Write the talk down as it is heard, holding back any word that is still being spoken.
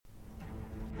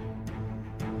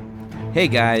Hey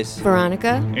guys,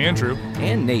 Veronica, Andrew,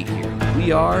 and Nate here.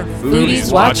 We are Foodies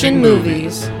Watching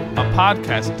Movies, a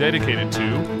podcast dedicated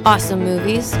to awesome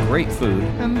movies, great food,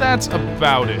 and that's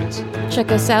about it.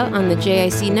 Check us out on the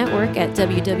JIC network at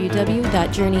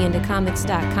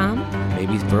www.journeyintocomics.com.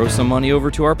 Maybe throw some money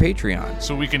over to our Patreon.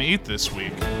 So we can eat this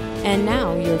week. And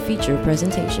now, your feature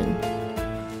presentation.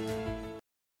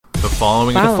 The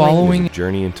following Following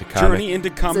Journey into Comics. Journey into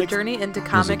Comics. Journey into is a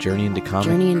Comics Journey into Comics.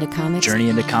 Journey into Comics. Journey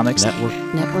into Comics Network.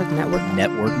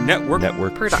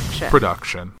 Network.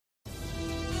 production.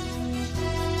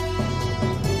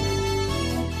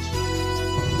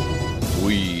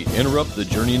 We interrupt the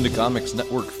Journey into Comics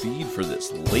Network feed for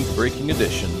this late-breaking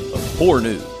edition of Poor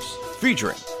News,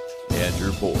 featuring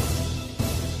Andrew Poor.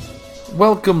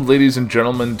 Welcome, ladies and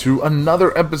gentlemen, to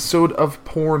another episode of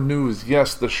Poor News.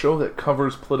 Yes, the show that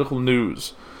covers political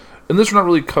news. And this, we're not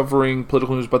really covering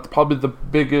political news, but probably the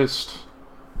biggest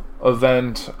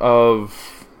event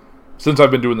of, since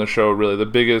I've been doing the show, really, the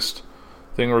biggest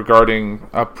thing regarding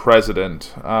a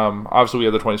president. Obviously, we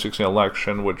had the 2016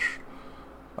 election, which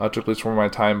took place before my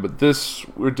time, but this,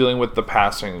 we're dealing with the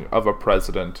passing of a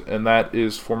president, and that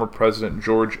is former President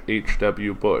George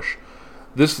H.W. Bush.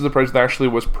 This is the president that actually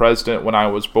was president when I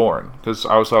was born, because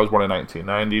I was born in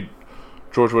 1990.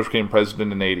 George Bush became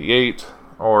president in 88,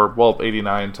 or,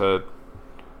 89 to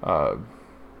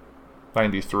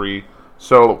 93.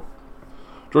 So,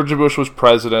 George W. Bush was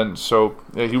president, so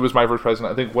he was my first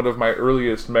president. I think one of my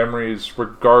earliest memories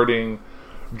regarding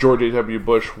George H.W.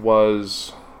 Bush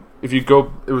was, it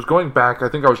was going back, I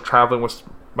think I was traveling with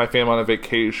my family on a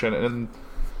vacation, and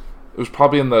it was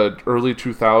probably in the early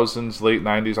 2000s, late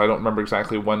 90s, I don't remember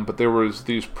exactly when, but there was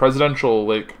these presidential,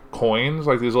 coins,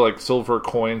 these little, silver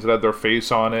coins that had their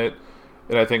face on it,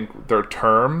 and I think their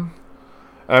term.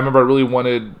 And I remember I really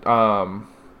wanted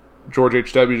George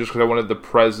H.W. just because I wanted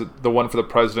the one for the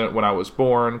president when I was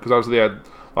born, because obviously they had a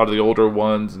lot of the older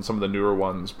ones and some of the newer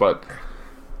ones, but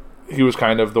he was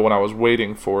kind of the one I was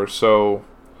waiting for, so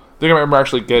I think I remember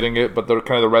actually getting it, but the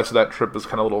rest of that trip is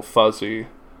kind of a little fuzzy.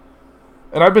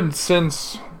 And I've been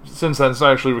since then, since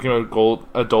I actually became an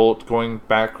adult, going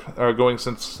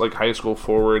since high school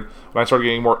forward, when I started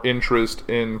getting more interest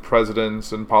in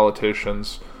presidents and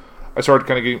politicians, I started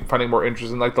finding more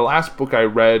interest in, the last book I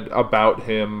read about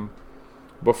him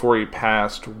before he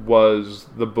passed was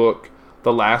the book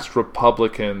The Last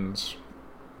Republicans,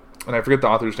 and I forget the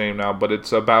author's name now, but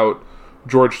it's about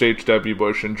George H.W.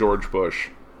 Bush and George Bush,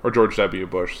 or George W.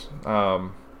 Bush,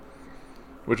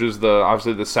 which is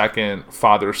obviously the second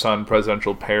father-son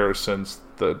presidential pair since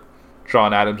the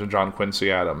John Adams and John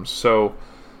Quincy Adams. So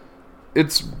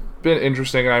it's been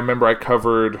interesting, and I remember I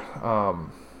covered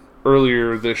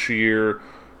earlier this year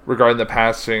regarding the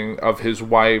passing of his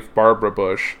wife, Barbara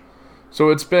Bush. So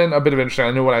it's been a bit of interesting.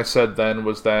 I know what I said then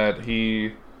was that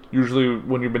he, usually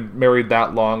when you've been married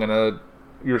that long and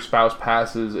your spouse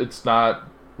passes, it's not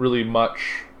really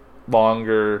much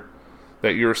longer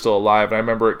that you're still alive. And I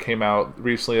remember it came out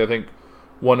recently, I think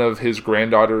one of his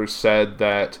granddaughters said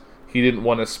that he didn't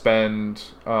want to spend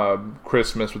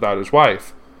Christmas without his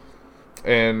wife.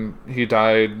 And he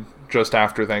died just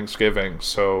after Thanksgiving,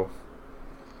 so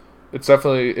it's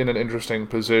definitely in an interesting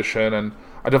position, and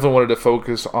I definitely wanted to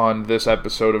focus on this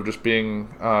episode of just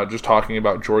talking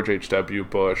about George H.W.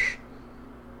 Bush.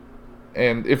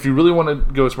 And if you really want to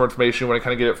go with some more information, you want to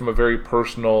kind of get it from a very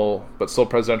personal but still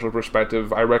presidential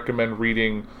perspective, I recommend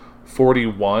reading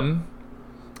 41.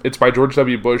 It's by George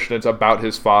W. Bush, and it's about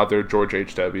his father, George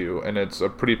H.W., and it's a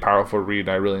pretty powerful read, and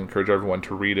I really encourage everyone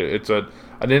to read it. It's an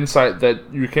insight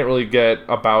that you can't really get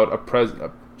about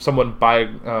someone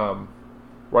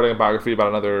writing a biography about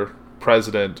another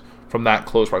president from that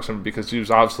close proximity, because he was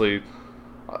obviously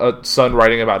a son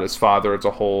writing about his father. It's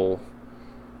a whole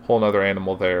other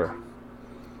animal there.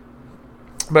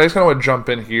 But I just kind of want to jump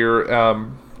in here.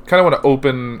 Kind of want to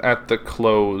open at the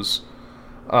close.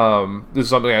 This is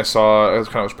something I saw as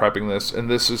I was prepping this, and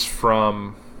this is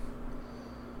from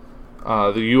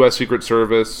the U.S. Secret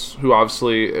Service, who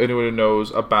obviously, anyone who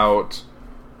knows about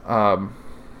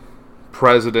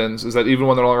presidents, is that even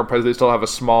when they're no longer president, they still have a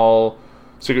small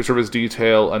Secret Service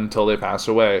detail until they pass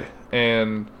away.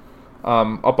 And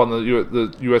up on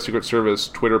the U.S. Secret Service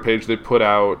Twitter page, they put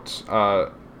out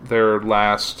their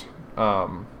last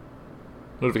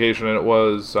notification, and it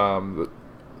was the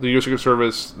U.S. Secret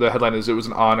Service. The headline is, "It was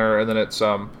an honor," and then it's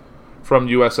from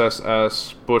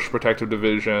USS Bush Protective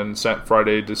Division, sent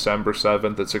Friday, December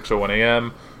 7th at 6:01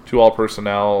 a.m. to all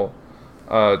personnel.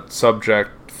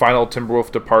 Subject: final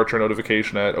Timberwolf departure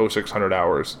notification at 0600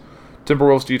 hours.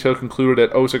 Timberwolves detail concluded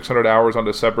at 0600 hours on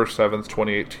December 7th,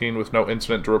 2018, with no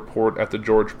incident to report at the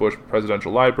George Bush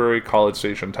Presidential Library, College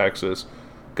Station, Texas.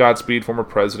 Godspeed, former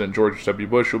President George W.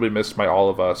 Bush. You'll be missed by all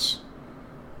of us.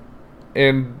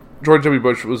 And George W.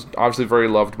 Bush was obviously very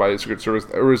loved by the Secret Service.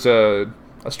 There was a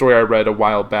story I read a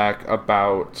while back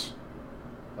about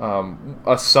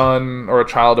a son or a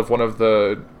child of one of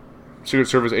the Secret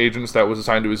Service agents that was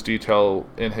assigned to his detail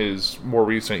in his more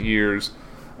recent years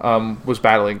was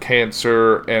battling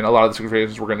cancer, and a lot of the Secret Service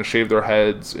agents were going to shave their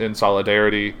heads in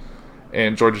solidarity,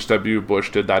 and George W.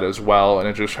 Bush did that as well, and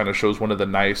it just kind of shows one of the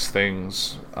nice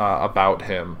things about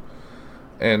him.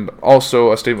 And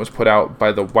also a statement was put out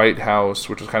by the White House,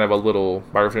 which is kind of a little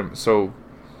biography. So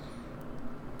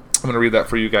I'm going to read that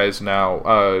for you guys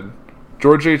now.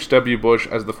 George H.W. Bush,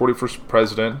 as the 41st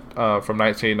president from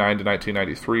 1989 to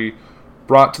 1993,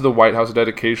 brought to the White House a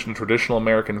dedication to traditional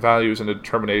American values and a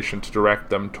determination to direct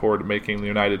them toward making the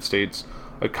United States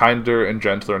a kinder and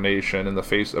gentler nation in the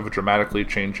face of a dramatically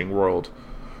changing world.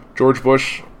 George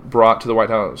Bush brought to the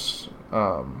White House,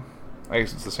 I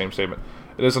guess it's the same statement.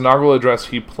 In his inaugural address,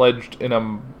 he pledged in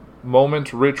a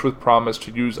moment rich with promise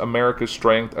to use America's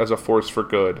strength as a force for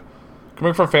good.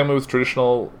 Coming from a family with a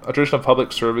tradition of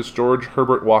public service, George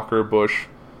Herbert Walker Bush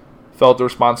felt the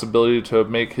responsibility to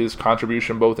make his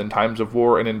contribution both in times of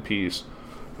war and in peace.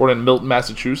 Born in Milton,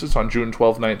 Massachusetts on June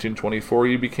 12, 1924,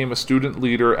 he became a student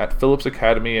leader at Phillips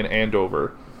Academy in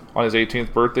Andover. On his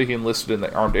 18th birthday, he enlisted in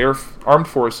the Armed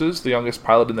Forces, the youngest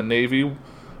pilot in the Navy,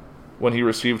 when he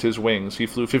received his wings. He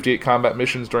flew 58 combat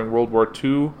missions during World War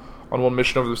II. On one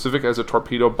mission over the Pacific as a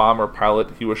torpedo bomber pilot,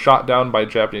 he was shot down by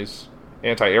Japanese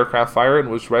anti-aircraft fire and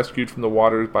was rescued from the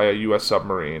waters by a U.S.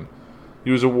 submarine.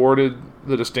 He was awarded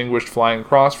the Distinguished Flying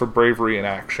Cross for bravery in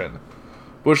action.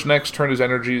 Bush next turned his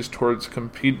energies towards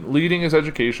leading his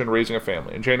education and raising a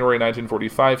family. In January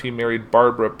 1945, he married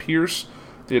Barbara Pierce.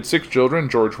 They had 6 children: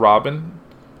 George Robin,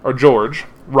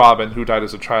 who died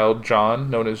as a child, John,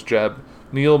 known as Jeb,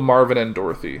 Neil, Marvin, and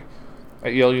Dorothy.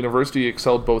 At Yale University, he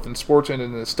excelled both in sports and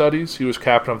in his studies. He was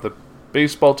captain of the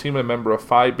baseball team and a member of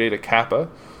Phi Beta Kappa.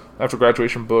 After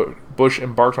graduation, Bush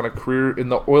embarked on a career in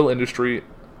the oil industry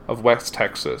of West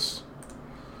Texas.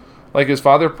 Like his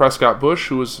father, Prescott Bush,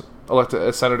 who was elected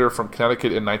as senator from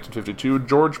Connecticut in 1952,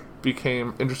 George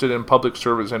became interested in public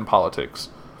service and politics.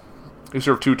 He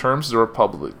served 2 terms as a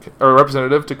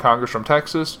representative to Congress from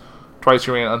Texas. Twice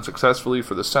he ran unsuccessfully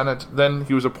for the Senate. Then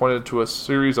he was appointed to a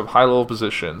series of high-level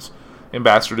positions: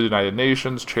 ambassador to the United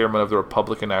Nations, chairman of the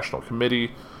Republican National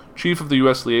Committee, chief of the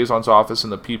U.S. Liaison's Office in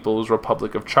the People's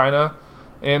Republic of China,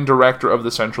 and director of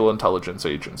the Central Intelligence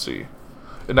Agency.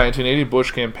 In 1980,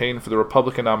 Bush campaigned for the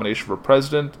Republican nomination for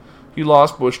president. He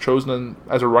lost. Bush chosen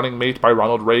as a running mate by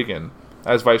Ronald Reagan.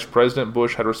 As vice president,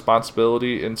 Bush had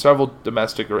responsibility in several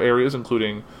domestic areas,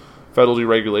 including federal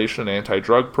deregulation and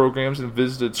anti-drug programs, and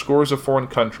visited scores of foreign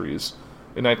countries.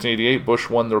 In 1988, Bush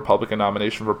won the Republican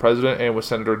nomination for president, and with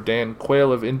Senator Dan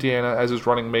Quayle of Indiana as his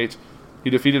running mate, he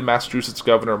defeated Massachusetts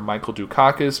Governor Michael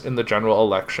Dukakis in the general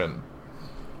election.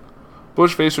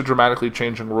 Bush faced a dramatically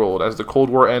changing world. As the Cold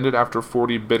War ended after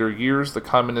 40 bitter years, the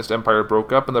Communist Empire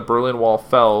broke up and the Berlin Wall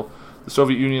fell, the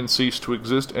Soviet Union ceased to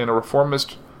exist, and a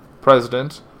reformist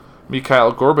president,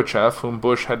 Mikhail Gorbachev, whom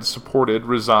Bush had supported,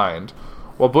 resigned.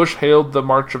 While Bush hailed the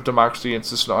march of democracy and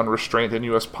insisted on restraint in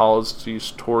U.S.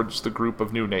 policies towards the group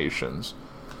of new nations.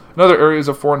 In other areas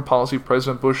of foreign policy,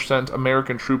 President Bush sent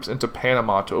American troops into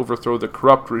Panama to overthrow the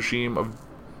corrupt regime of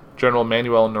General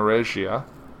Manuel Noriega?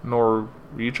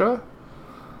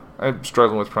 I'm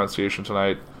struggling with pronunciation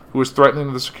tonight, who was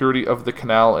threatening the security of the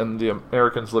canal and the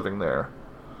Americans living there.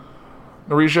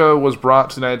 Noriega was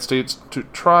brought to the United States to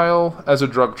trial as a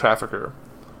drug trafficker.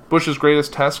 Bush's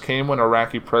greatest test came when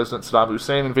Iraqi President Saddam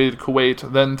Hussein invaded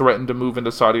Kuwait, then threatened to move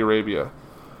into Saudi Arabia.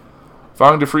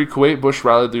 Vowing to free Kuwait, Bush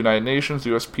rallied the United Nations,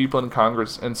 the U.S. people, and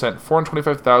Congress, and sent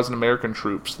 425,000 American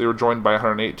troops. They were joined by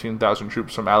 118,000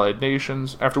 troops from allied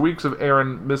nations. After weeks of air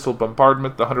and missile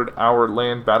bombardment, the 100-hour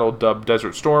land battle dubbed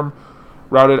Desert Storm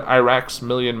routed Iraq's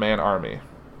million-man army.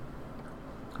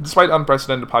 Despite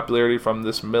unprecedented popularity from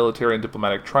this military and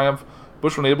diplomatic triumph,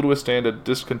 Bush was able to withstand a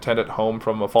discontent at home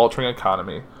from a faltering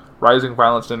economy, rising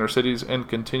violence in inner cities, and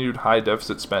continued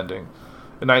high-deficit spending.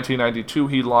 In 1992,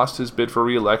 he lost his bid for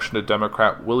re-election to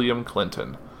Democrat William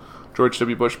Clinton. George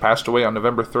W. Bush passed away on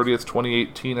November 30th,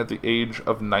 2018 at the age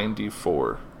of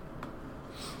 94.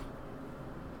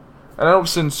 And I know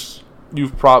since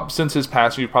his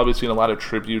passing, you've probably seen a lot of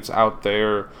tributes out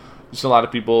there. You've seen a lot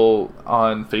of people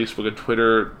on Facebook and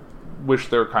Twitter wish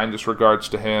their kindest regards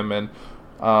to him and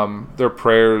their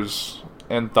prayers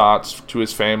and thoughts to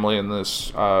his family in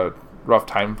this rough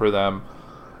time for them.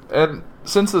 And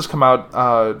since this come out,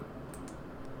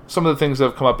 some of the things that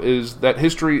have come up is that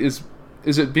history is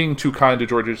it being too kind to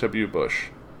George H.W. Bush?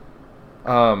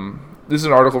 This is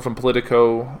an article from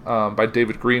Politico by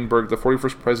David Greenberg. The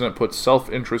 41st president puts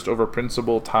self-interest over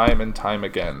principle time and time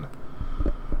again.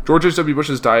 George H.W. Bush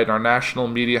has died, and our national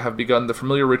media have begun the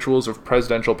familiar rituals of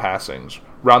presidential passings.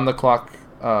 Round-the-clock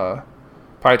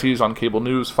pieties on cable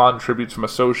news, fond tributes from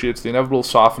associates, the inevitable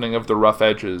softening of the rough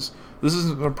edges. This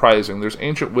isn't surprising. There's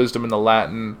ancient wisdom in the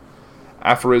Latin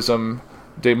aphorism,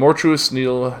 De mortuis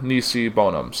nil nisi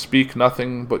bonum, speak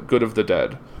nothing but good of the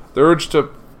dead. The urge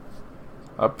to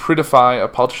prettify a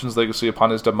politician's legacy upon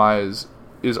his demise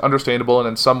is understandable and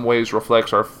in some ways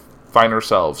reflects our finer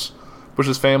selves.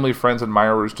 Bush's family, friends, and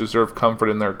admirers deserve comfort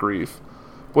in their grief.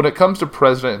 But when it comes to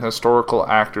president and historical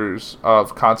actors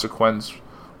of consequence,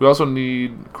 we also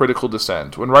need critical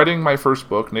dissent. When writing my first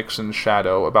book, Nixon's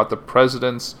Shadow, about the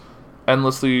president's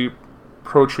endlessly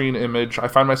protrine image, I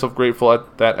find myself grateful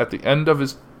that at the time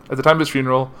of his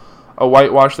funeral, a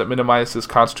whitewash that minimized his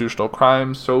constitutional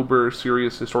crimes, sober,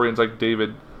 serious historians like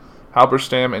David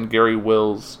Halberstam and Gary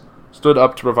Wills stood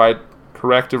up to provide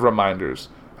corrective reminders.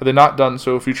 Had they not done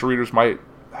so, future readers might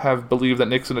have believed that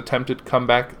Nixon's attempted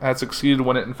comeback had succeeded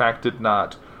when it in fact did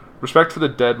not. Respect for the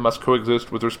dead must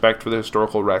coexist with respect for the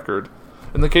historical record.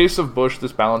 In the case of Bush,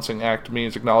 this balancing act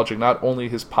means acknowledging not only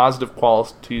his positive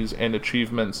qualities and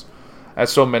achievements,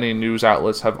 as so many news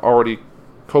outlets have already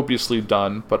copiously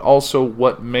done, but also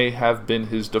what may have been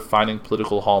his defining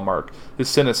political hallmark, his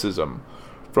cynicism.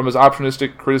 From his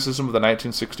optimistic criticism of the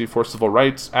 1964 Civil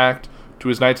Rights Act to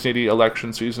his 1980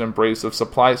 election season embrace of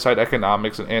supply-side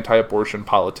economics and anti-abortion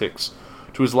politics,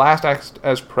 to his last act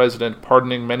as president,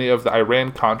 pardoning many of the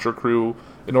Iran-Contra crew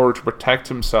in order to protect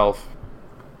himself,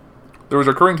 there was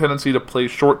a recurring tendency to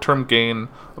place short-term gain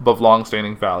above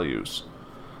long-standing values.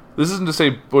 This isn't to say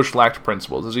Bush lacked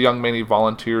principles. As a young man, he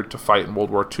volunteered to fight in World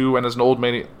War II, and as an old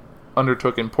man, he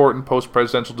undertook important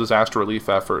post-presidential disaster relief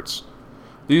efforts.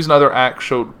 These and other acts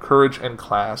showed courage and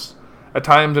class. At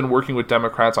times, in working with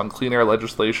Democrats on clean air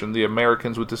legislation, the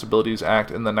Americans with Disabilities Act,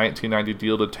 and the 1990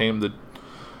 deal to tame the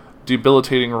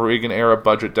debilitating Reagan-era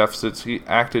budget deficits, he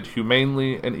acted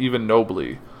humanely and even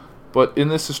nobly. But in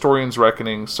this historian's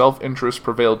reckoning, self-interest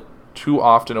prevailed too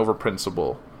often over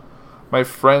principle. My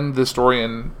friend, the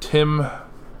historian Tim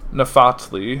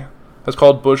Nafatli, has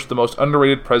called Bush the most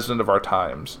underrated president of our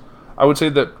times. I would say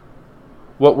that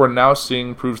what we're now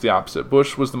seeing proves the opposite.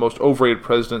 Bush was the most overrated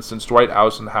president since Dwight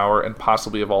Eisenhower and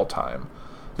possibly of all time.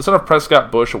 The son of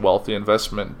Prescott Bush, a wealthy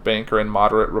investment banker and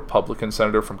moderate Republican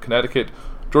senator from Connecticut,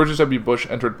 George W. Bush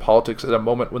entered politics at a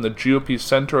moment when the GOP's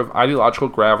center of ideological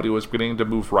gravity was beginning to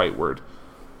move rightward.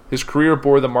 His career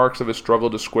bore the marks of his struggle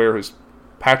to square his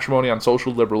patrimony on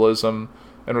social liberalism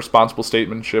and responsible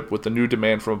statesmanship with the new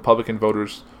demand from Republican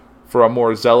voters for a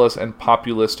more zealous and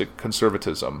populistic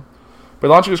conservatism. By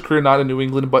launching his career not in New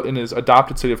England but in his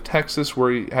adopted state of Texas,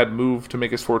 where he had moved to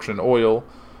make his fortune in oil,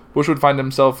 Bush would find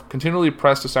himself continually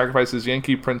pressed to sacrifice his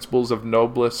Yankee principles of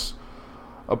noblesse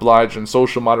oblige and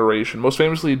social moderation. Most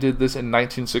famously, he did this in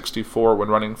 1964 when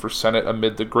running for Senate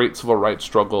amid the great civil rights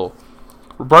struggle.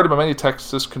 Regarded by many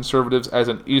Texas conservatives as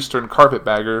an Eastern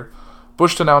carpetbagger,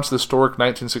 Bush denounced the historic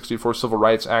 1964 Civil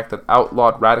Rights Act that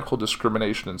outlawed radical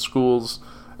discrimination in schools,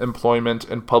 employment,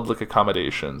 and public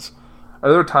accommodations. At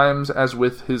other times, as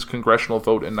with his congressional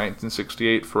vote in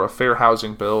 1968 for a fair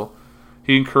housing bill,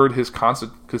 he incurred his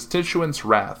constituents'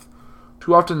 wrath.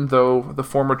 Too often, though, the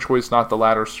former choice, not the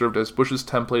latter, served as Bush's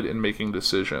template in making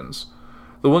decisions.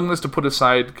 The willingness to put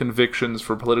aside convictions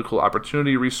for political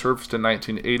opportunity resurfaced in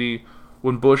 1980,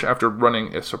 when Bush, after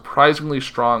running a surprisingly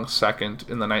strong second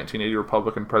in the 1980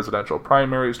 Republican presidential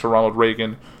primaries to Ronald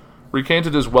Reagan,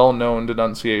 recanted his well-known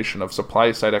denunciation of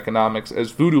supply-side economics as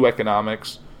voodoo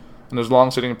economics and his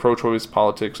long-standing pro-choice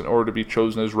politics in order to be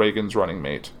chosen as Reagan's running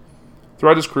mate.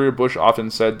 Throughout his career, Bush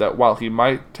often said that while he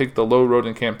might take the low road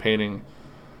in campaigning,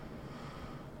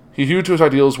 he hewed to his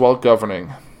ideals while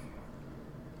governing.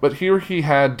 But here he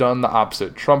had done the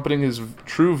opposite, trumpeting his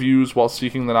true views while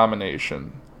seeking the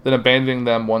nomination, then abandoning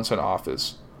them once in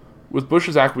office. With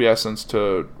Bush's acquiescence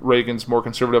to Reagan's more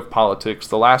conservative politics,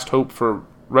 the last hope for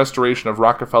restoration of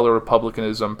Rockefeller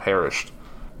republicanism perished.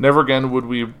 Never again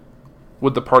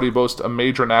would the party boast a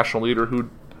major national leader who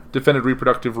defended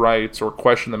reproductive rights or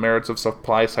questioned the merits of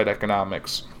supply-side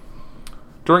economics.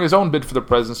 During his own bid for the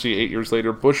presidency 8 years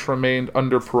later, Bush remained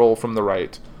under parole from the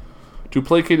right. To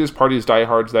placate his party's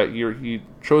diehards that year, he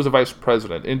chose a vice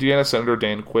president, Indiana Senator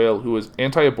Dan Quayle, who was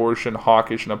anti-abortion,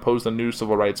 hawkish, and opposed the new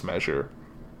civil rights measure.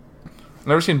 I've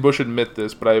never seen Bush admit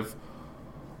this, but I've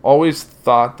always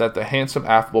thought that the handsome,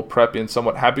 affable, preppy, and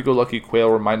somewhat happy-go-lucky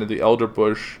Quayle reminded the elder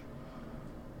Bush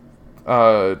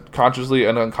consciously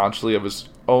and unconsciously, of his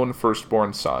own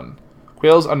firstborn son.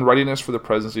 Quayle's unreadiness for the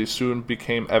presidency soon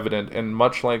became evident, and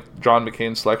much like John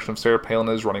McCain's selection of Sarah Palin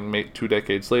as running mate 2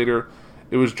 decades later,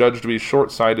 it was judged to be a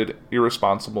short-sighted,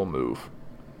 irresponsible move.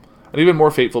 An even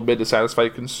more fateful bid to satisfy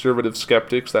conservative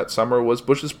skeptics that summer was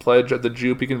Bush's pledge at the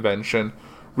GOP convention,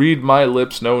 "Read my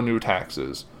lips, no new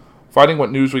taxes." Fighting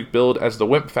what Newsweek billed as the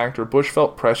wimp factor, Bush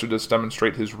felt pressure to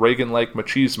demonstrate his Reagan-like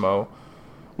machismo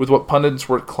with what pundits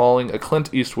were calling a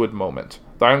Clint Eastwood moment.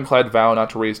 The ironclad vow not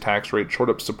to raise tax rates shored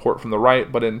up support from the right,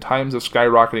 but in times of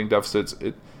skyrocketing deficits,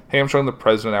 it hamstrung the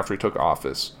president after he took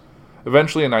office.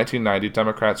 Eventually, in 1990,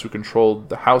 Democrats who controlled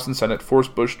the House and Senate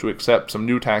forced Bush to accept some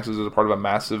new taxes as a part of a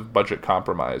massive budget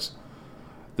compromise.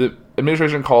 The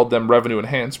administration called them revenue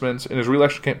enhancements. In his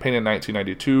re-election campaign in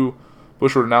 1992,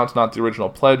 Bush would announce not the original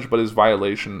pledge, but his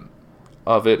violation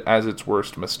of it as its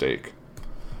worst mistake.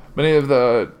 Many of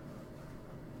the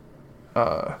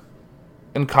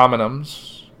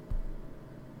encomiums,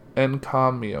 I'm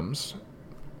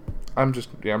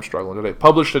struggling today,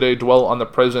 published today dwell on the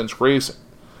president's grace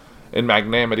and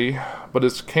magnanimity, but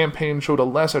his campaign showed a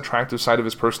less attractive side of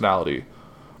his personality.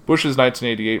 Bush's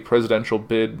 1988 presidential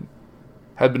bid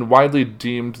had been widely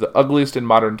deemed the ugliest in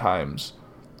modern times.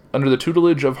 Under the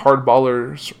tutelage of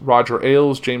hardballers Roger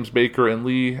Ailes, James Baker, and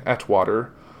Lee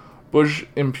Atwater, Bush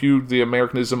impugned the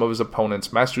Americanism of his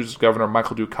opponents, Massachusetts Governor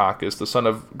Michael Dukakis, the son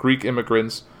of Greek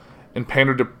immigrants, and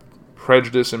pandered to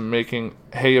prejudice in making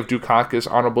hay of Dukakis'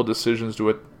 honorable decisions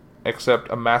to accept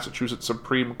a Massachusetts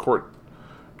Supreme Court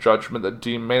judgment that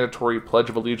deemed mandatory Pledge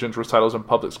of Allegiance recitals in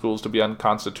public schools to be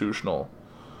unconstitutional.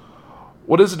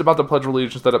 "What is it about the Pledge of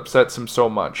Allegiance that upsets him so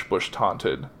much?" Bush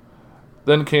taunted.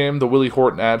 Then came the Willie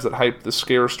Horton ads that hyped the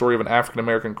scare story of an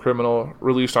African-American criminal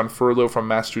released on furlough from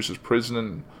Massachusetts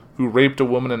prison who raped a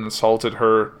woman and assaulted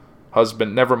her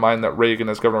husband. Never mind that Reagan,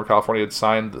 as governor of California, had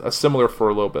signed a similar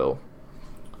furlough bill.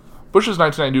 Bush's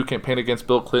 1992 campaign against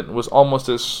Bill Clinton was almost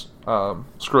as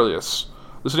scurrilous.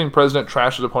 The sitting president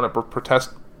trashed his opponent for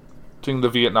protesting the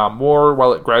Vietnam War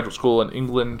while at graduate school in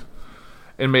England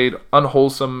and made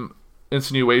unwholesome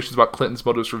insinuations about Clinton's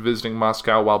motives for visiting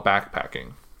Moscow while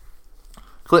backpacking.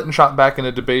 Clinton shot back in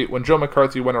a debate when Joe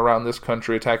McCarthy went around this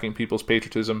country attacking people's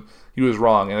patriotism. He was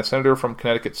wrong, and a senator from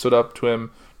Connecticut stood up to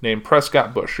him named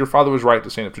Prescott Bush. "Your father was right to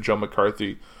stand up to Joe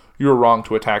McCarthy. You were wrong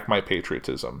to attack my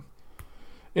patriotism."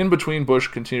 In between, Bush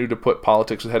continued to put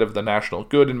politics ahead of the national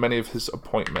good in many of his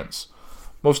appointments.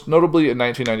 Most notably in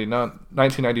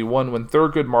 1991, when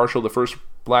Thurgood Marshall, the first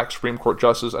black Supreme Court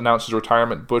justice, announced his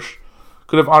retirement, Bush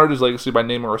could have honored his legacy by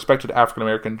naming a respected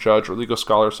African-American judge or legal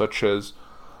scholar such as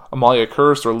Amalia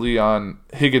Kearse or Leon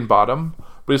Higginbottom,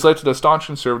 but he selected a staunch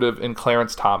conservative in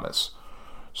Clarence Thomas,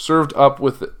 served up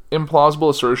with the implausible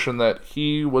assertion that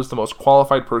he was the most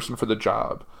qualified person for the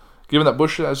job. Given that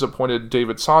Bush has appointed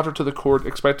David Sauter to the court,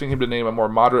 expecting him to name a more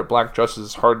moderate black justice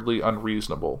is hardly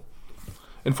unreasonable.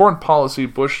 In foreign policy,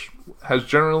 Bush has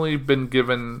generally been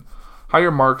given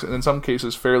higher marks, and in some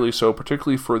cases fairly so,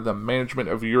 particularly for the management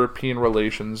of European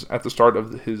relations at the start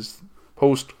of his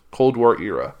post-Cold War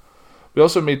era. We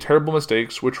also made terrible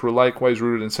mistakes, which were likewise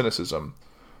rooted in cynicism.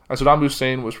 As Saddam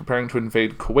Hussein was preparing to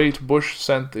invade Kuwait, Bush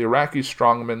sent the Iraqi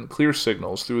strongmen clear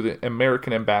signals through the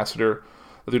American ambassador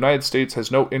that the United States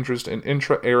has no interest in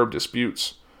intra-Arab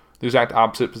disputes, the exact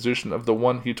opposite position of the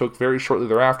one he took very shortly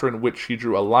thereafter, in which he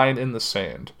drew a line in the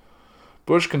sand.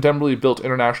 Bush contemporarily built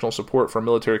international support for a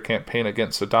military campaign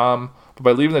against Saddam, but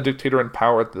by leaving the dictator in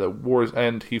power at the war's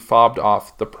end, he fobbed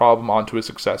off the problem onto his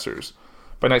successors.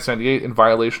 By 1998, in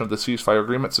violation of the ceasefire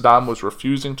agreement, Saddam was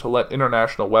refusing to let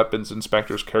international weapons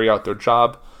inspectors carry out their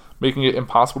job, making it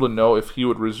impossible to know if he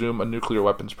would resume a nuclear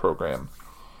weapons program.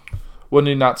 One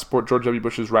need not support George W.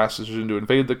 Bush's rash decision to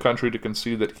invade the country to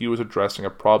concede that he was addressing a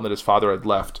problem that his father had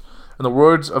left. In the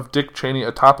words of Dick Cheney,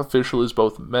 a top official is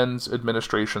both men's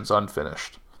administrations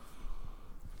unfinished.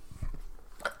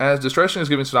 As distressing as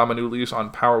giving Saddam a new lease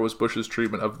on power was Bush's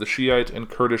treatment of the Shiite and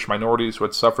Kurdish minorities who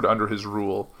had suffered under his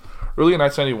rule. Early in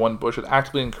 1991, Bush had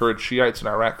actively encouraged Shiites in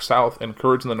Iraq South and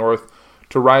Kurds in the North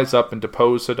to rise up and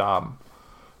depose Saddam.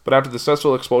 But after the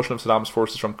successful expulsion of Saddam's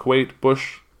forces from Kuwait,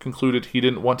 Bush concluded he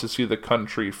didn't want to see the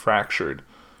country fractured.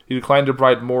 He declined to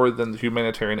provide more than the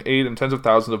humanitarian aid, and tens of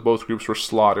thousands of both groups were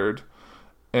slaughtered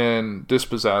and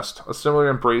dispossessed. A similar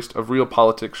embrace of real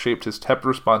politics shaped his tepid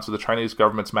response to the Chinese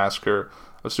government's massacre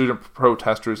of student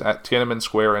protesters at Tiananmen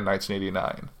Square in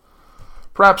 1989.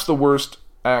 Perhaps the worst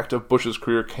act of Bush's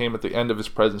career came at the end of his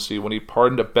presidency when he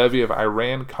pardoned a bevy of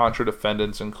Iran-Contra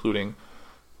defendants, including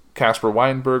Caspar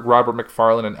Weinberg, Robert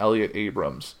McFarlane, and Elliot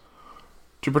Abrams.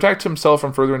 To protect himself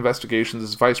from further investigations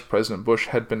as Vice President, Bush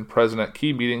had been present at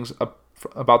key meetings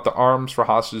about the arms for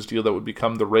hostages deal that would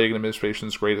become the Reagan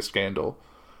administration's greatest scandal.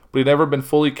 But he had never been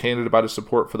fully candid about his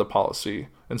support for the policy,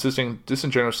 insisting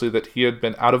disingenuously that he had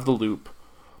been out of the loop.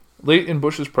 Late in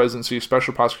Bush's presidency,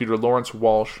 Special Prosecutor Lawrence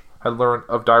Walsh had learned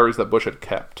of diaries that Bush had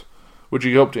kept, which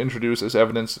he hoped to introduce as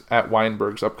evidence at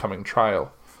Weinberg's upcoming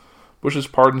trial. Bush's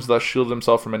pardons thus shielded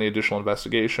himself from any additional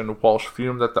investigation. Walsh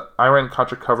fumed that the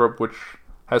Iran-Contra cover-up, which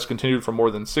has continued for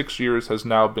more than 6 years, has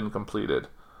now been completed.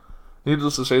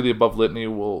 Needless to say, the above litany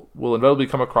will inevitably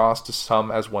come across to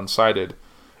some as one-sided.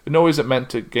 In no way is it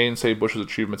meant to gainsay Bush's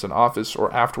achievements in office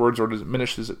or afterwards or to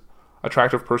diminish his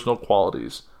attractive personal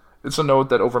qualities. It's a note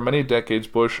that over many decades,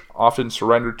 Bush often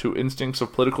surrendered to instincts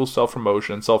of political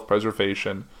self-promotion and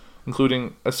self-preservation,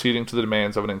 including acceding to the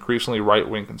demands of an increasingly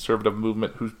right-wing conservative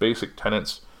movement whose basic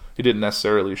tenets he didn't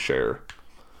necessarily share.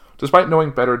 Despite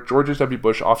knowing better, George H.W.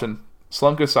 Bush often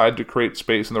slunk aside to create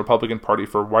space in the Republican Party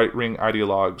for right-wing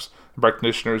ideologues and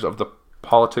practitioners of the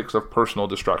politics of personal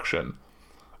destruction.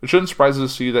 It shouldn't surprise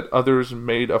us to see that others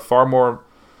made of far more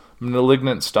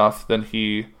malignant stuff than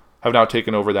he have now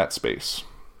taken over that space.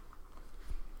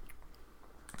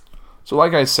 So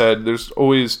like I said, there's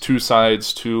always two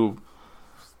sides to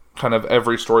kind of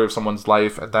every story of someone's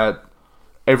life, and that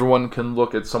everyone can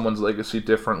look at someone's legacy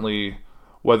differently,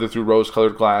 whether through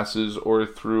rose-colored glasses or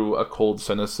through a cold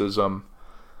cynicism.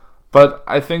 But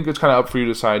I think it's kind of up for you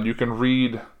to decide. You can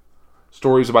read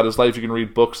stories about his life, you can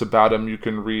read books about him, you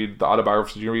can read the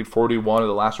autobiographies, you can read 41 of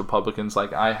the Last Republicans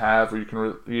like I have, or you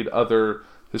can read other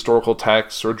historical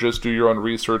texts, or just do your own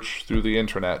research through the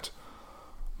internet.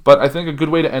 But I think a good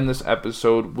way to end this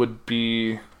episode would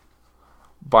be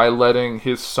by letting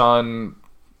his son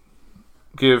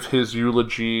give his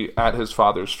eulogy at his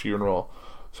father's funeral.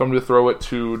 So I'm going to throw it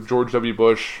to George W.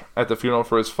 Bush at the funeral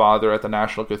for his father at the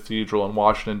National Cathedral in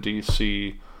Washington,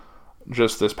 D.C.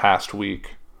 just this past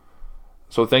week.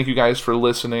 So thank you guys for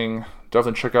listening.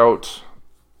 Definitely check out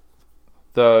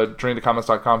the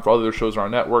DrainTheComics.com for all the other shows on our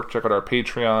network. Check out our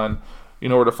Patreon. You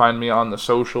know where to find me on the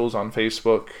socials, on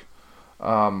Facebook.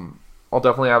 I'll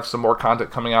definitely have some more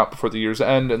content coming out before the year's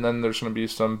end, and then there's going to be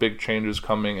some big changes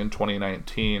coming in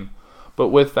 2019. But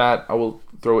with that, I will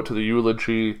throw it to the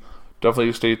eulogy.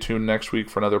 Definitely stay tuned next week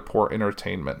for another Poor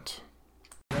Entertainment.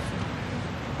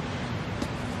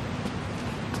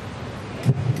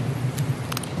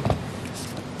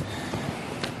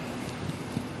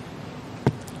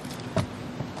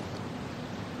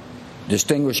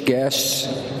 Distinguished guests,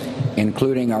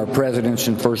 including our presidents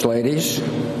and first ladies,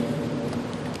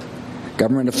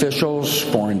 government officials,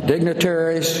 foreign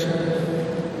dignitaries,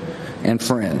 and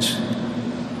friends.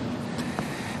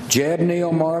 Jeb,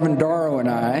 Neil, Marvin, Daro, and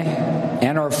I,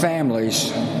 and our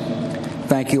families,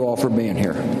 thank you all for being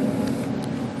here.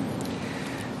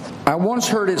 I once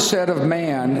heard it said of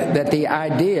man that the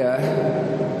idea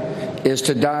is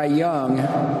to die young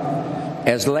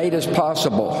as late as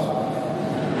possible.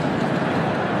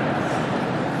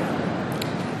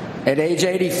 At age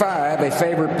 85, a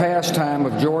favorite pastime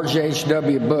of George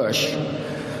H.W. Bush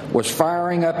was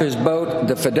firing up his boat,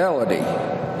 the Fidelity,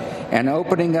 and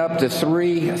opening up the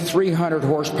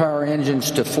 300-horsepower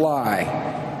engines to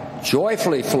fly,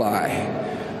 joyfully fly,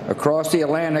 across the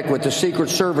Atlantic with the Secret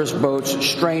Service boats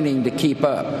straining to keep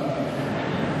up.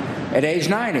 At age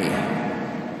 90,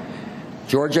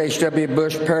 George H.W.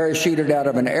 Bush parachuted out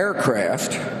of an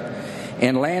aircraft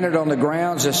and landed on the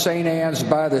grounds of St. Anne's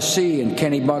by the Sea in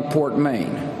Kennebunkport,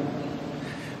 Maine,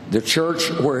 the church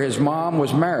where his mom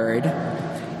was married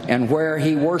and where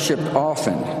he worshiped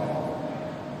often.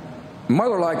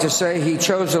 Mother liked to say he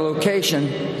chose the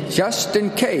location just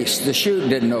in case the chute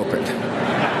didn't open.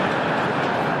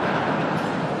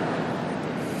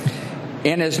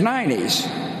 In his 90s,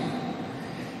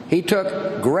 he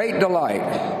took great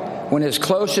delight when his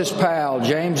closest pal,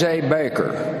 James A.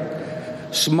 Baker,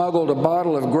 smuggled a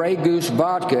bottle of Grey Goose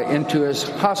vodka into his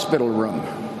hospital room.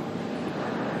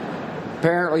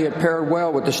 Apparently it paired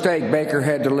well with the steak Baker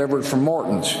had delivered from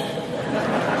Morton's.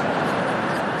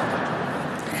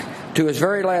 To his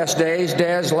very last days,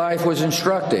 Dad's life was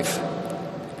instructive.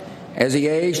 As he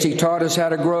aged, he taught us how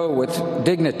to grow with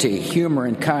dignity, humor,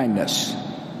 and kindness.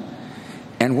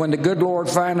 And when the good Lord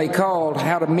finally called,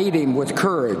 how to meet him with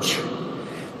courage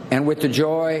and with the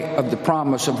joy of the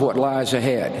promise of what lies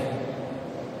ahead.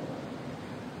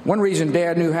 One reason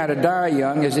Dad knew how to die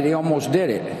young is that he almost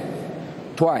did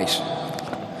it. Twice.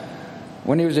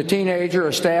 When he was a teenager,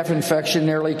 a staph infection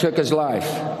nearly took his life.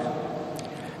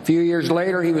 A few years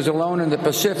later, he was alone in the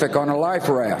Pacific on a life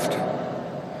raft,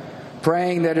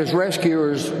 praying that his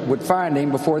rescuers would find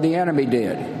him before the enemy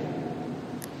did.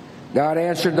 God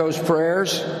answered those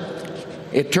prayers.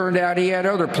 It turned out he had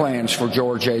other plans for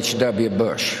George H.W.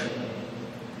 Bush.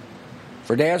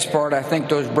 For Dad's part, I think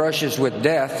those brushes with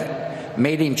death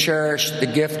made him cherish the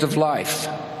gift of life,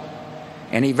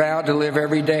 and he vowed to live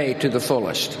every day to the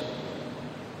fullest.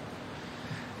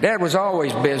 Dad was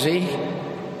always busy,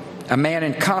 a man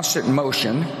in constant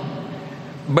motion,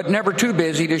 but never too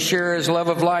busy to share his love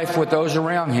of life with those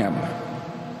around him.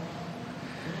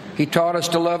 He taught us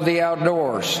to love the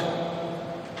outdoors.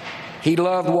 He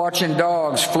loved watching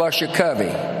dogs flush a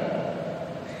covey.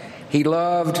 He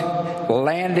loved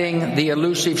landing the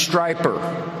elusive striper.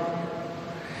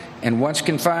 And once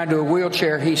confined to a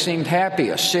wheelchair, he seemed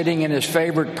happiest sitting in his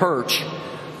favorite perch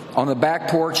on the back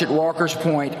porch at Walker's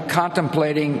Point,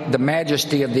 contemplating the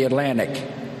majesty of the Atlantic.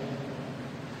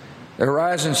 The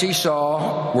horizons he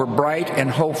saw were bright and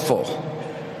hopeful.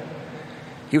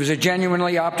 He was a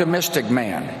genuinely optimistic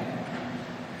man,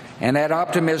 and that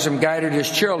optimism guided his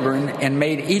children and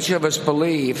made each of us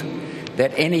believe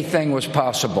that anything was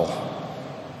possible.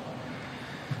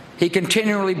 He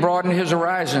continually broadened his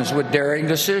horizons with daring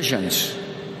decisions.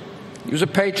 He was a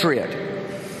patriot.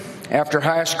 After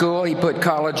high school, he put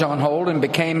college on hold and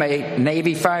became a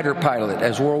Navy fighter pilot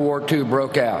as World War II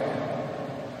broke out.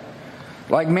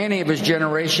 Like many of his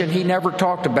generation, he never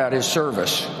talked about his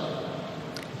service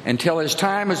until his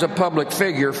time as a public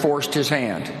figure forced his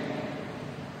hand.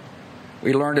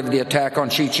 We learned of the attack on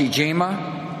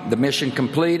Chichijima, the mission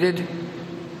completed,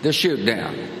 the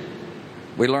shoot-down.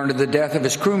 We learned of the death of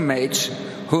his crewmates,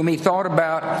 whom he thought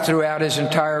about throughout his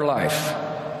entire life.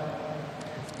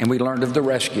 And we learned of the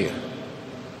rescue.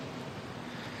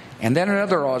 And then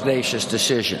another audacious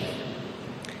decision.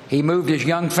 He moved his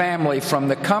young family from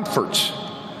the comforts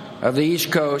of the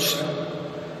East Coast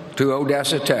to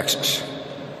Odessa, Texas.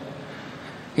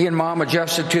 He and Mom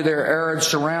adjusted to their arid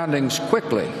surroundings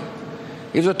quickly.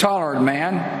 He was a tolerant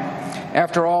man.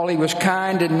 After all, he was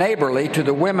kind and neighborly to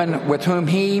the women with whom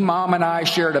he, Mom, and I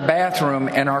shared a bathroom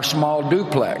in our small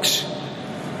duplex.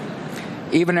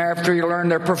 Even after he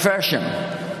learned their profession,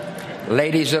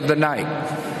 ladies of the night.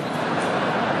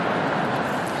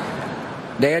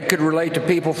 Dad could relate to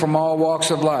people from all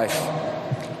walks of life.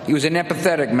 He was an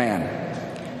empathetic man.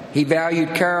 He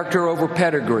valued character over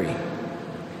pedigree,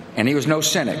 and he was no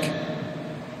cynic.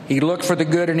 He looked for the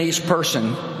good in each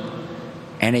person,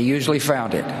 and he usually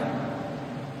found it.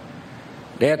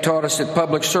 Dad taught us that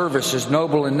public service is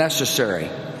noble and necessary,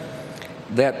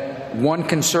 that one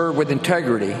can serve with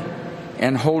integrity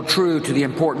and hold true to the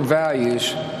important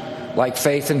values like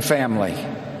faith and family.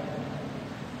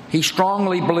 He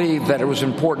strongly believed that it was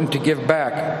important to give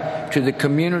back to the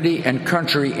community and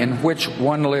country in which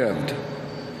one lived.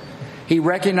 He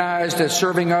recognized that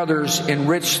serving others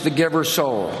enriched the giver's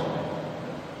soul.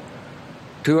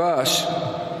 To us,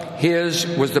 his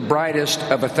was the brightest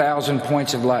of 1,000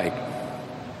 points of light.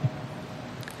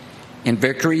 In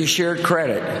victory, he shared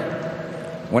credit.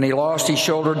 When he lost, he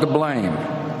shouldered the blame.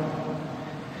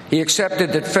 He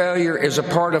accepted that failure is a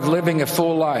part of living a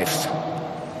full life,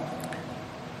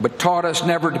 but taught us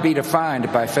never to be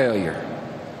defined by failure.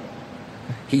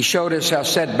 He showed us how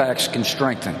setbacks can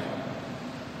strengthen.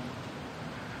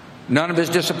 None of his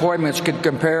disappointments could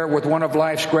compare with one of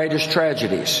life's greatest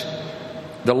tragedies,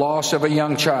 the loss of a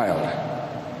young child.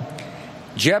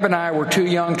 Jeb and I were too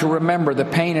young to remember the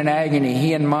pain and agony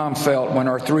he and Mom felt when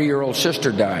our 3-year-old sister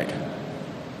died.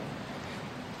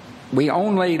 We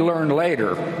only learned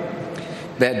later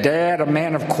that Dad, a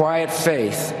man of quiet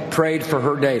faith, prayed for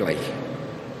her daily.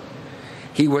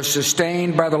 He was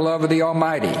sustained by the love of the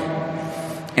Almighty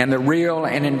and the real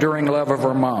and enduring love of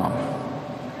her mom.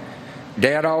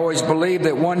 Dad always believed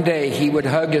that one day he would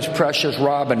hug his precious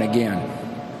Robin again.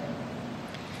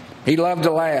 He loved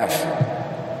to laugh,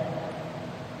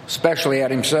 especially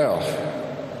at himself.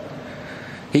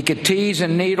 He could tease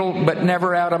and needle, but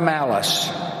never out of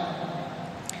malice.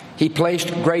 He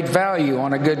placed great value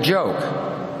on a good joke.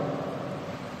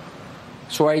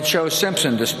 That's why he chose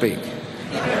Simpson to speak.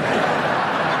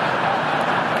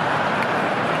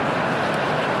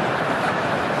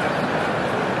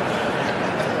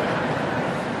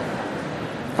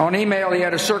 On email, he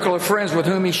had a circle of friends with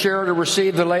whom he shared or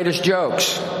received the latest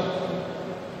jokes.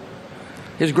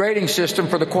 His grading system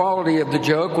for the quality of the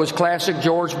joke was classic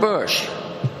George Bush.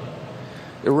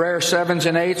 The rare 7s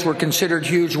and 8s were considered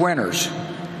huge winners,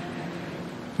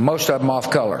 most of them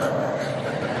off color.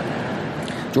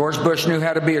 George Bush knew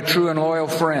how to be a true and loyal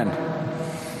friend.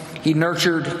 He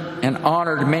nurtured and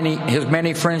honored his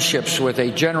many friendships with a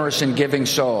generous and giving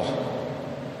soul.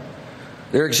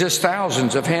 There exist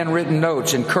thousands of handwritten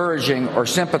notes encouraging or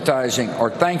sympathizing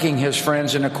or thanking his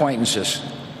friends and acquaintances.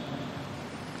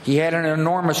 He had an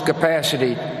enormous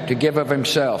capacity to give of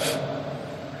himself.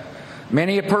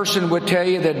 Many a person would tell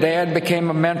you that Dad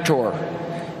became a mentor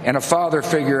and a father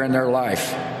figure in their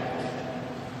life.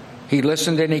 He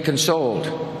listened and he consoled.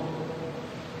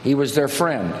 He was their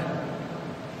friend.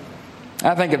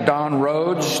 I think of Don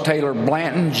Rhodes, Taylor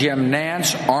Blanton, Jim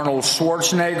Nance, Arnold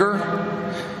Schwarzenegger,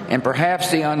 and perhaps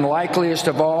the unlikeliest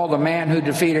of all, the man who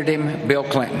defeated him, Bill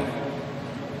Clinton.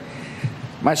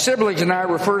 My siblings and I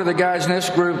refer to the guys in this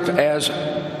group as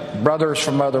brothers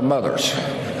from other mothers.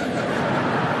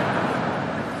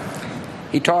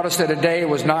 He taught us that a day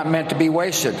was not meant to be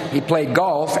wasted. He played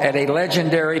golf at a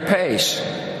legendary pace.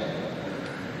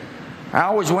 I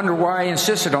always wondered why he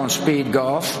insisted on speed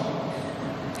golf.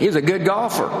 He was a good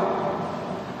golfer.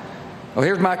 Well,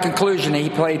 here's my conclusion. He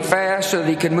played fast so that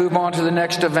he could move on to the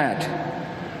next event,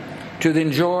 to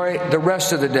enjoy the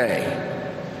rest of the day,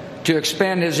 to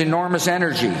expend his enormous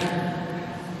energy,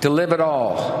 to live it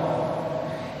all.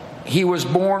 He was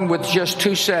born with just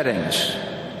two settings: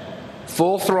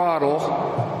 full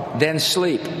throttle, then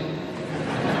sleep. He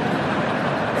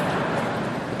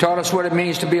taught us what it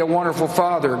means to be a wonderful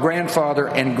father, grandfather,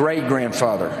 and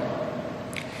great-grandfather.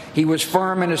 He was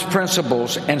firm in his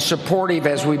principles and supportive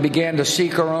as we began to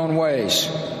seek our own ways.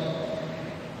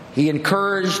 He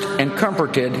encouraged and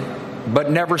comforted, but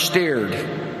never steered.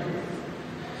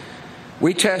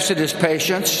 We tested his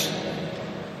patience.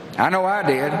 I know I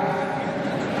did.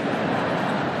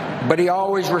 But he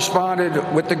always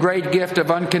responded with the great gift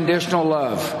of unconditional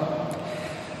love.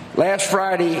 Last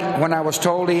Friday, when I was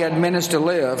told he had minutes to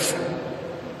live,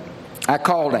 I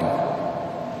called him.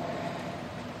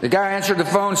 The guy answered the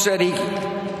phone, said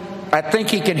I think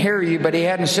he can hear you, but he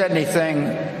hadn't said anything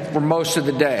for most of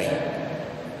the day.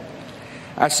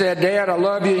 I said, Dad, I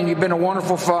love you and you've been a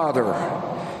wonderful father.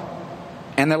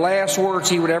 And the last words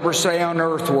he would ever say on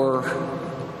earth were,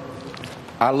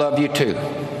 I love you too.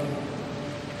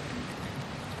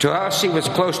 To us, he was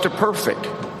close to perfect,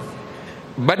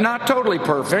 but not totally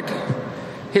perfect.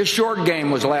 His short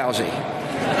game was lousy.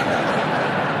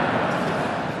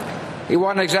 He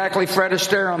wasn't exactly Fred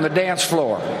Astaire on the dance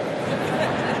floor.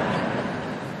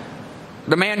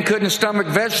 The man couldn't stomach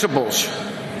vegetables,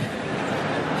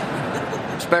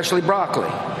 especially broccoli.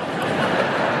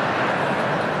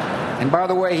 And by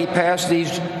the way, he passed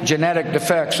these genetic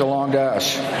defects along to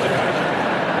us.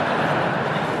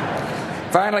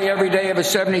 Finally, every day of his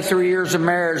 73 years of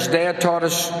marriage, Dad taught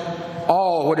us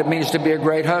all what it means to be a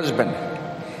great husband.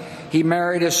 He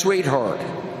married his sweetheart.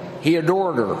 He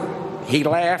adored her. He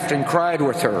laughed and cried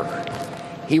with her.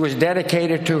 He was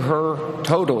dedicated to her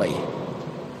totally.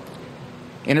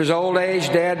 In his old age,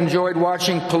 Dad enjoyed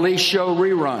watching police show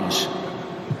reruns,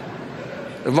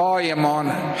 the volume on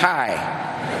high,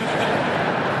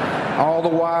 all the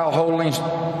while holding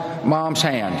Mom's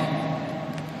hand.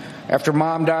 After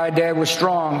Mom died, Dad was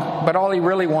strong, but all he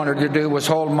really wanted to do was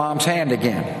hold Mom's hand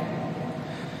again.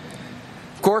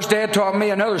 Of course, Dad taught me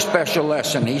another special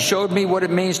lesson. He showed me what it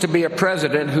means to be a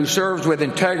president who serves with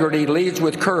integrity, leads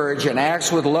with courage, and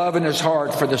acts with love in his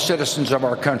heart for the citizens of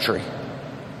our country.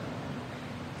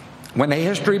 When the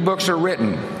history books are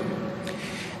written,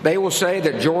 they will say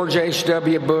that George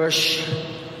H.W. Bush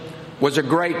was a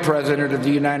great president of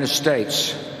the United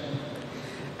States,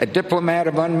 a diplomat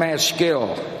of unmatched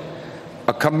skill,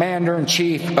 a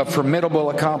commander-in-chief of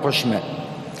formidable accomplishment,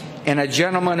 and a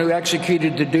gentleman who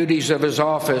executed the duties of his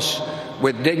office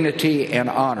with dignity and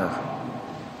honor.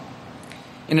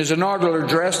 In his inaugural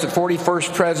address, the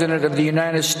 41st President of the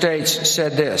United States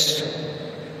said this: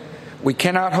 "We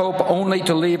cannot hope only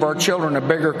to leave our children a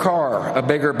bigger car, a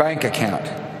bigger bank account.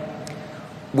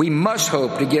 We must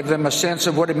hope to give them a sense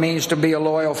of what it means to be a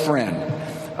loyal friend,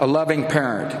 a loving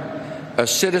parent, a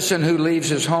citizen who leaves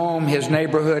his home, his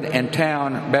neighborhood, and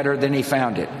town better than he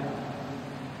found it.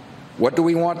 What do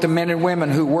we want the men and women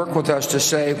who work with us to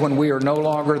say when we are no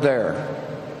longer there?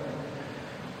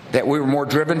 That we were more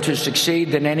driven to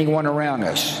succeed than anyone around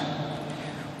us,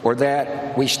 or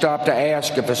that we stopped to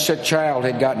ask if a sick child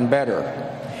had gotten better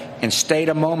and stayed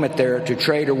a moment there to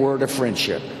trade a word of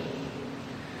friendship?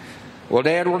 Well,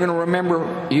 Dad, we're going to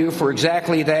remember you for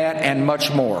exactly that and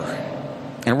much more.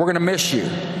 And we're going to miss you.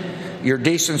 Your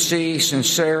decency,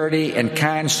 sincerity, and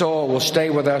kind soul will stay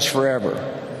with us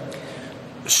forever.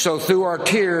 So through our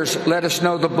tears, let us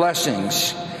know the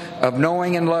blessings of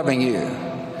knowing and loving you,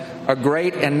 a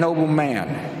great and noble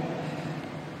man,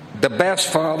 the best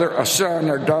father a son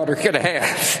or daughter could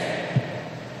have.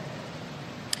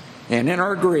 And in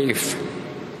our grief,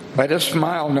 let us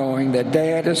smile knowing that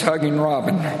Dad is hugging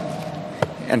Robin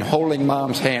and holding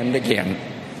Mom's hand again."